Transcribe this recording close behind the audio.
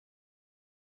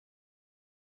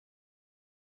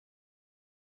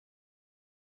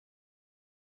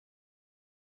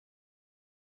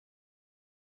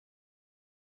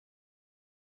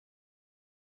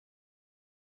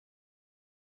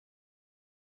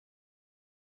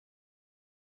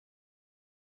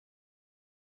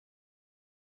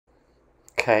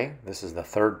Okay, this is the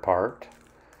third part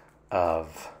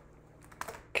of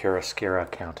Chiaroscuro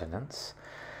Countenance.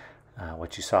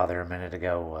 What you saw there a minute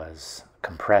ago was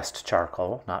compressed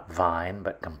charcoal, not vine,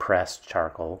 but compressed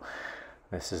charcoal.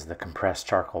 This is the compressed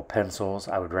charcoal pencils.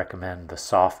 I would recommend the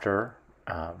softer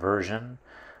version,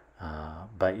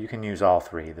 but you can use all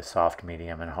three, the soft,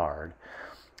 medium, and hard.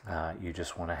 You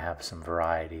just want to have some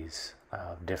varieties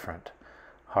of different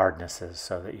hardnesses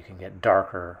so that you can get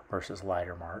darker versus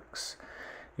lighter marks.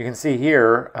 You can see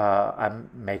here I'm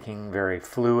making very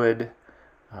fluid,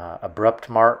 abrupt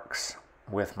marks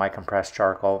with my compressed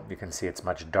charcoal. You can see it's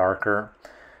much darker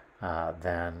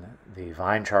than the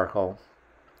vine charcoal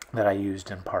that I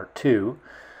used in part 2.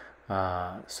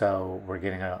 So we're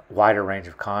getting a wider range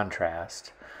of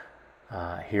contrast.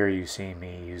 Here you see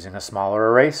me using a smaller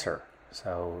eraser.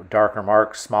 So darker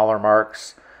marks, smaller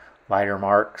marks,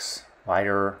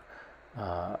 lighter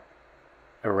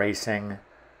erasing,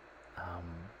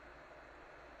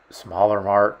 smaller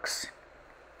marks.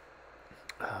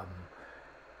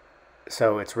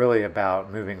 So it's really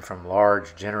about moving from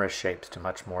large, generous shapes to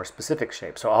much more specific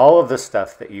shapes. So all of the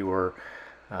stuff that you were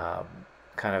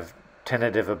kind of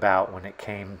tentative about when it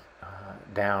came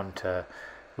down to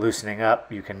loosening up,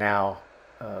 you can now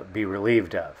be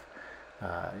relieved of.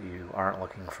 You aren't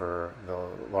looking for the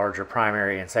larger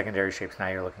primary and secondary shapes. Now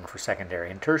you're looking for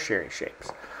secondary and tertiary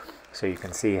shapes. So you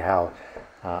can see how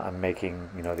I'm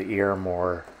making, the ear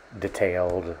more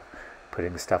detailed,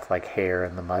 putting stuff like hair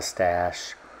in the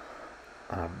mustache,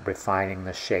 refining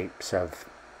the shapes of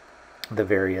the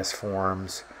various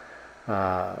forms,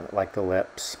 like the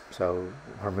lips. So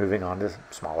we're moving on to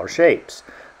smaller shapes.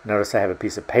 Notice I have a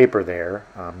piece of paper there.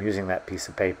 I'm using that piece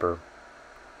of paper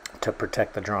to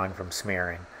protect the drawing from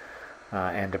smearing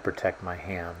and to protect my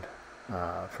hand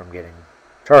from getting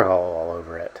charcoal all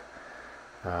over it.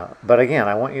 But again,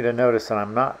 I want you to notice that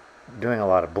I'm not doing a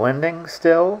lot of blending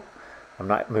still. I'm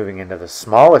not moving into the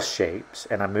smallest shapes,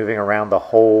 and I'm moving around the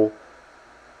whole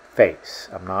face.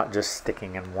 I'm not just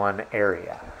sticking in one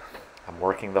area. I'm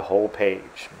working the whole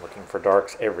page. I'm looking for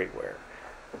darks everywhere.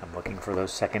 I'm looking for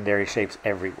those secondary shapes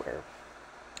everywhere.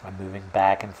 I'm moving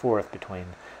back and forth between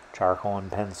charcoal and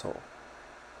pencil.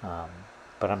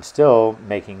 But I'm still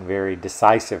making very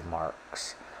decisive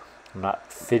marks. I'm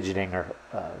not fidgeting or,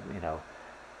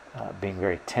 being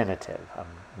very tentative. I'm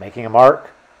making a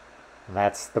mark, and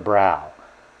that's the brow.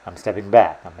 I'm stepping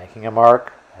back. I'm making a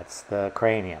mark. That's the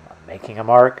cranium. I'm making a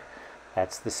mark.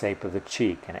 That's the shape of the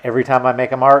cheek. And every time I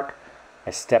make a mark,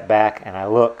 I step back and I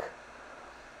look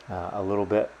a little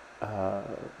bit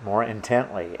more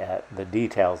intently at the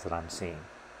details that I'm seeing.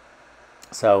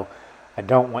 So I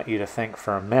don't want you to think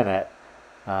for a minute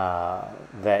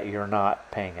that you're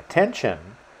not paying attention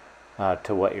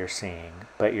to what you're seeing,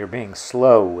 but you're being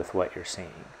slow with what you're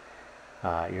seeing.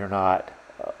 You're not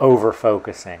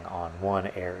over-focusing on one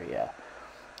area.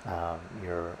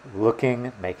 You're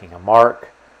looking, making a mark,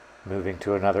 moving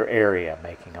to another area,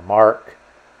 making a mark.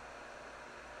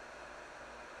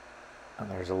 And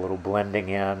there's a little blending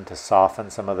in to soften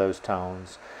some of those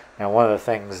tones. Now, one of the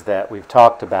things that we've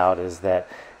talked about is that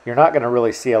you're not going to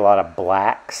really see a lot of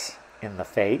blacks in the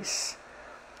face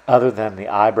other than the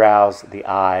eyebrows, the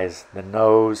eyes, the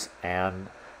nose, and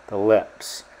the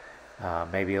lips.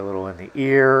 Maybe a little in the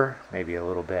ear, maybe a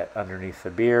little bit underneath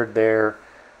the beard there.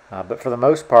 But for the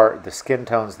most part, the skin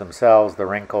tones themselves, the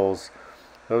wrinkles,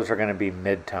 those are going to be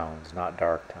mid-tones, not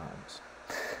dark tones.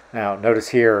 Now, notice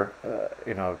here,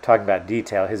 talking about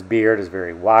detail, his beard is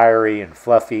very wiry and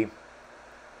fluffy.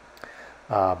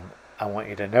 I want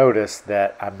you to notice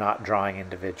that I'm not drawing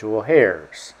individual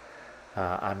hairs.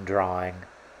 I'm drawing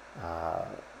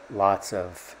lots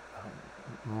of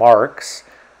marks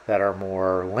that are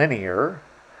more linear,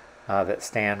 that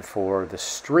stand for the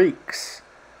streaks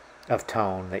of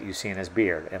tone that you see in his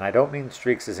beard. And I don't mean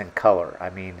streaks as in color. I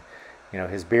mean,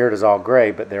 his beard is all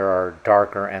gray, but there are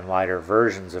darker and lighter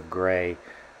versions of gray,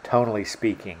 tonally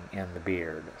speaking, in the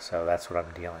beard. So that's what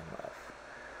I'm dealing with.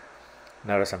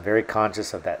 Notice I'm very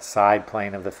conscious of that side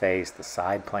plane of the face, the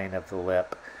side plane of the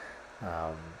lip.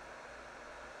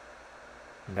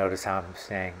 Notice how I'm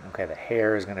saying, okay, the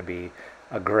hair is going to be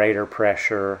a greater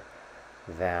pressure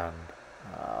than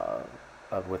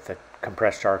with the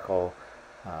compressed charcoal.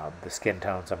 The skin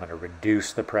tones, I'm going to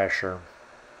reduce the pressure.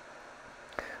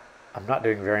 I'm not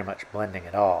doing very much blending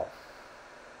at all.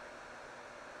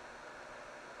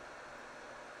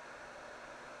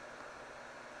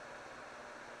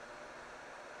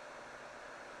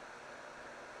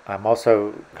 I'm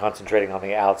also concentrating on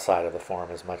the outside of the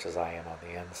form as much as I am on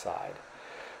the inside.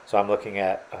 So I'm looking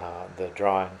at the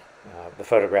drawing, the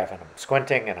photograph, and I'm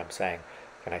squinting and I'm saying,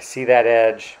 can I see that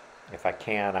edge? If I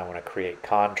can, I want to create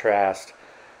contrast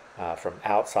from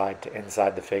outside to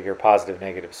inside the figure, positive,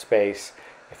 negative space.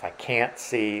 If I can't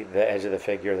see the edge of the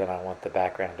figure, then I want the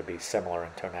background to be similar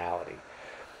in tonality.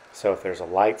 So if there's a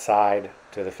light side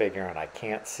to the figure and I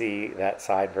can't see that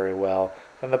side very well,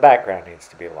 then the background needs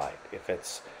to be light. If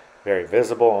it's very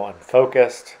visible and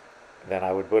focused, then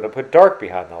I would put dark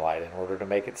behind the light in order to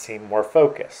make it seem more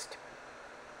focused.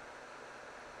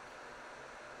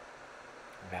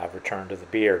 Now I've returned to the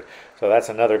beard. So that's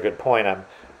another good point. I'm,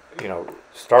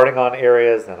 starting on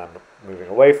areas, then I'm moving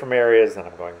away from areas, then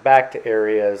I'm going back to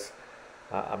areas.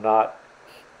 I'm not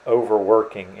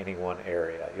overworking any one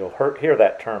area. You'll hear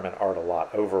that term in art a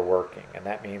lot, overworking, and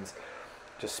that means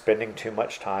just spending too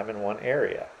much time in one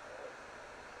area.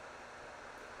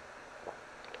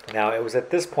 Now, it was at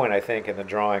this point, I think, in the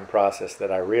drawing process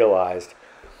that I realized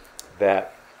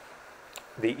that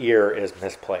the ear is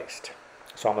misplaced.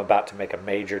 So I'm about to make a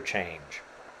major change,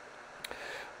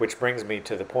 which brings me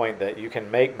to the point that you can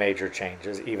make major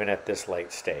changes even at this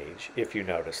late stage, if you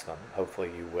notice them. Hopefully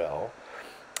you will.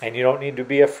 And you don't need to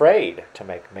be afraid to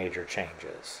make major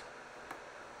changes.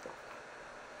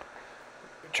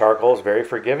 Charcoal is very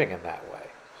forgiving in that way.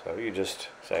 So you just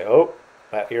say, oh,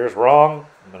 that ear's wrong,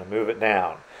 I'm going to move it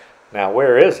down. Now,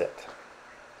 where is it?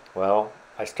 Well,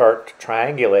 I start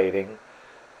triangulating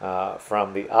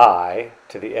from the eye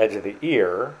to the edge of the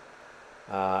ear,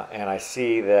 and I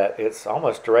see that it's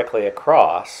almost directly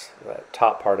across that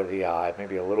top part of the eye,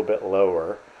 maybe a little bit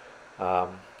lower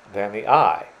than the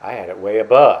eye. I had it way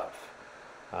above.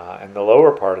 And the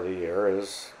lower part of the ear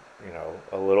is,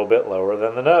 a little bit lower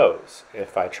than the nose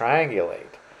if I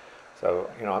triangulate. So,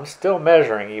 I'm still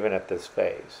measuring even at this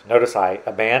phase. Notice I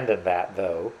abandoned that,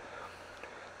 though,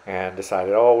 and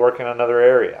decided, I'll work in another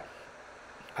area.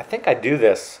 I think I do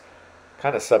this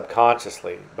kind of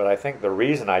subconsciously, but I think the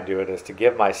reason I do it is to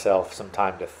give myself some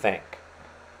time to think.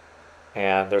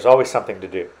 And there's always something to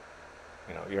do.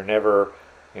 You're never,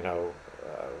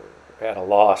 at a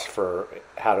loss for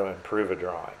how to improve a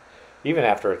drawing, even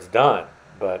after it's done.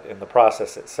 But in the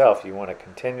process itself, you want to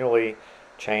continually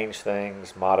change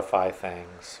things, modify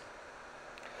things.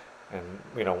 And,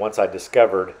 once I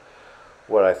discovered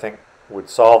what I think would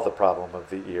solve the problem of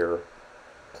the ear,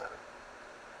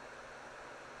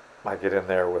 I get in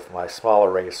there with my small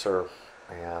eraser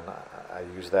and I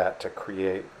use that to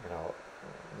create,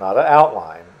 not an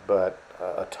outline, but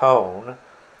a tone,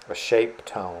 a shape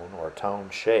tone or tone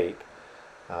shape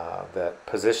that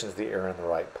positions the ear in the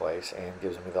right place and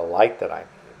gives me the light that I need.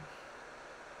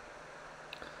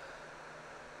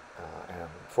 And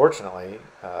fortunately,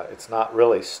 it's not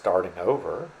really starting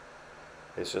over.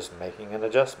 It's just making an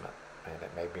adjustment. And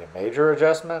it may be a major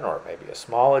adjustment or it may be a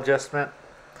small adjustment.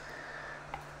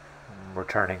 I'm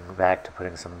returning back to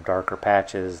putting some darker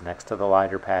patches next to the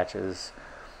lighter patches,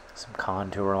 some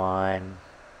contour line.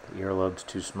 The earlobe's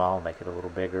too small, make it a little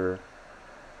bigger.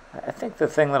 I think the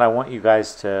thing that I want you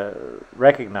guys to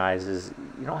recognize is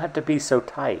you don't have to be so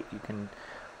tight. You can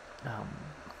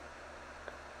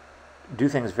do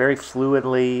things very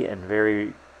fluidly and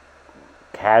very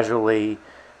casually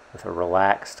with a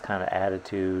relaxed kind of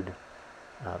attitude.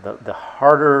 The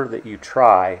harder that you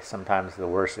try, sometimes the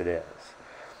worse it is.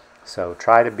 So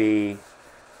try to be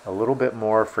a little bit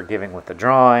more forgiving with the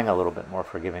drawing, a little bit more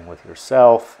forgiving with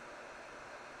yourself,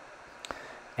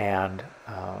 and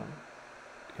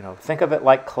think of it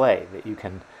like clay that you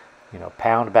can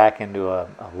pound back into a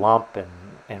lump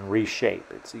and reshape.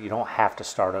 You don't have to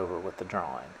start over with the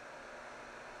drawing.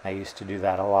 I used to do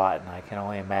that a lot, and I can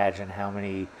only imagine how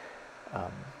many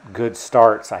good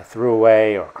starts I threw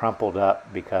away or crumpled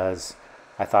up because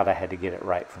I thought I had to get it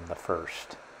right from the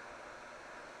first.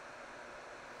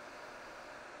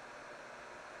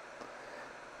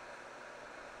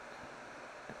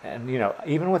 And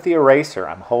even with the eraser,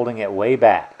 I'm holding it way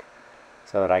back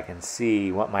so that I can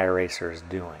see what my eraser is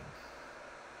doing.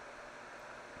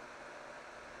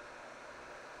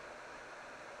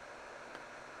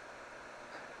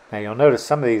 Now you'll notice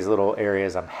some of these little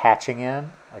areas I'm hatching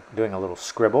in, like doing a little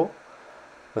scribble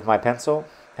with my pencil,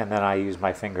 and then I use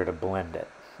my finger to blend it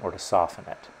or to soften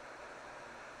it,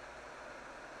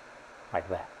 like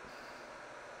that.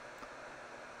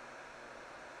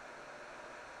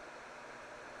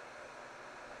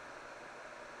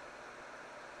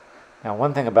 Now,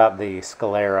 one thing about the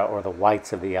sclera, or the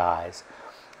whites of the eyes,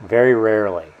 very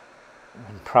rarely,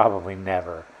 and probably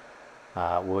never,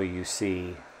 will you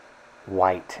see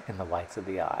white in the whites of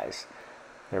the eyes.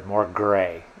 They're more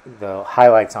gray. The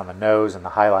highlights on the nose and the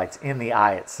highlights in the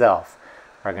eye itself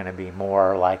are going to be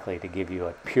more likely to give you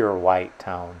a pure white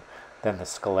tone than the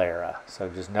sclera. So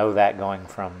just know that going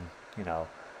from,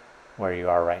 where you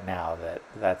are right now,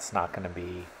 that's not going to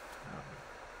be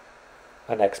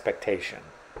an expectation.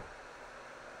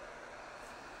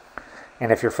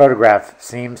 And if your photograph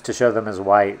seems to show them as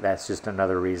white, that's just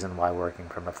another reason why working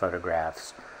from a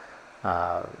photograph's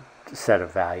set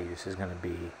of values is going to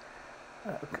be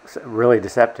really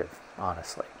deceptive,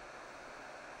 honestly.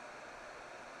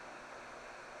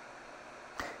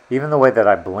 Even the way that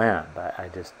I blend, I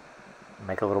just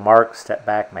make a little mark, step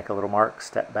back, make a little mark,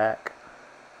 step back.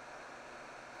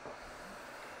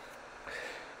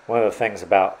 One of the things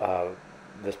about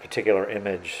this particular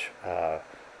image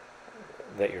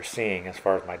that you're seeing as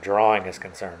far as my drawing is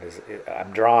concerned is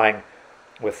I'm drawing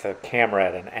with the camera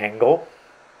at an angle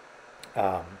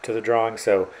to the drawing,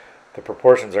 so the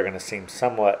proportions are going to seem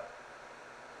somewhat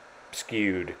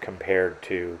skewed compared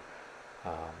to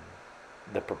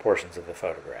the proportions of the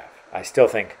photograph. I still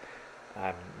think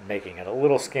I'm making it a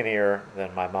little skinnier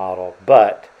than my model,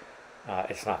 but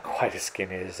it's not quite as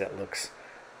skinny as it looks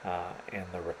in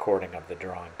the recording of the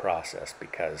drawing process,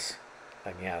 because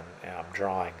again, I'm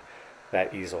drawing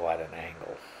that easel at an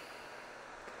angle.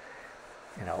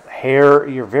 You know, hair,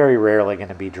 you're very rarely going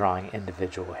to be drawing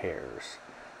individual hairs.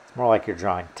 It's more like you're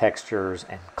drawing textures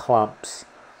and clumps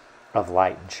of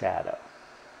light and shadow.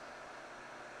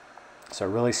 So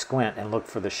really squint and look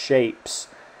for the shapes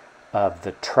of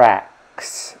the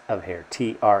tracts of hair.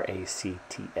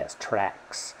 T-R-A-C-T-S,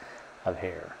 tracts of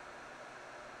hair.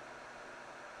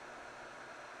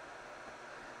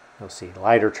 You'll see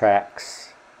lighter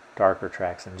tracks, darker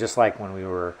tracks, and just like when we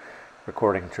were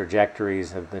recording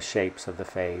trajectories of the shapes of the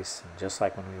face, and just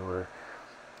like when we were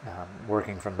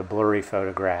working from the blurry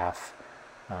photograph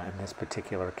in this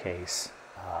particular case,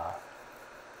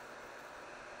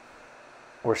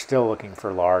 we're still looking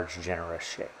for large, generous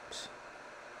shapes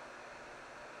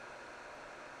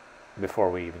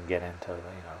before we even get into,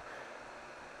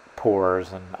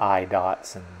 pores and eye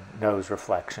dots and nose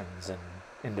reflections and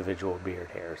individual beard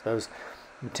hairs. Those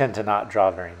you tend to not draw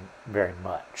very, very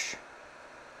much.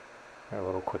 They're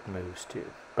little quick moves too,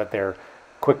 but they're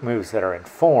quick moves that are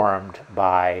informed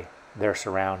by their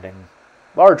surrounding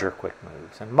larger quick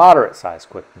moves and moderate-sized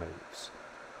quick moves.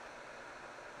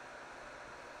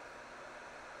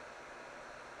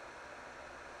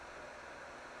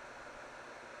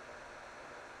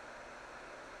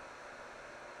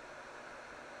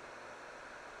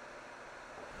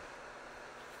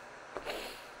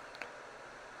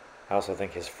 I also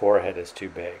think his forehead is too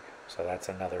big, so that's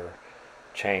another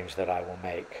change that I will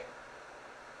make.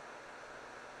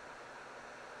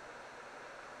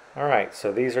 Alright,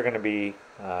 so these are going to be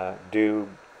due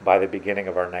by the beginning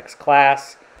of our next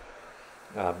class.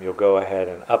 You'll go ahead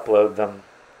and upload them,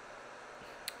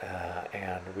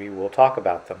 and we will talk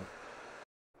about them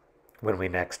when we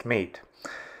next meet.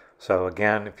 So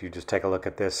again, if you just take a look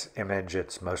at this image,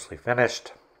 it's mostly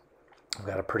finished. I've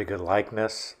got a pretty good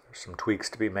likeness. There's some tweaks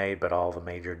to be made, but all the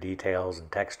major details and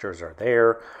textures are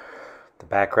there. The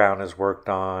background is worked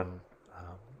on.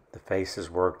 The face is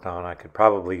worked on. I could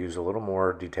probably use a little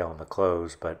more detail in the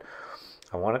clothes, but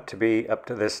I want it to be up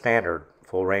to this standard,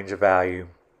 full range of value,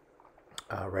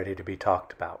 ready to be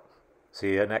talked about.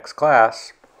 See you next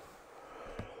class.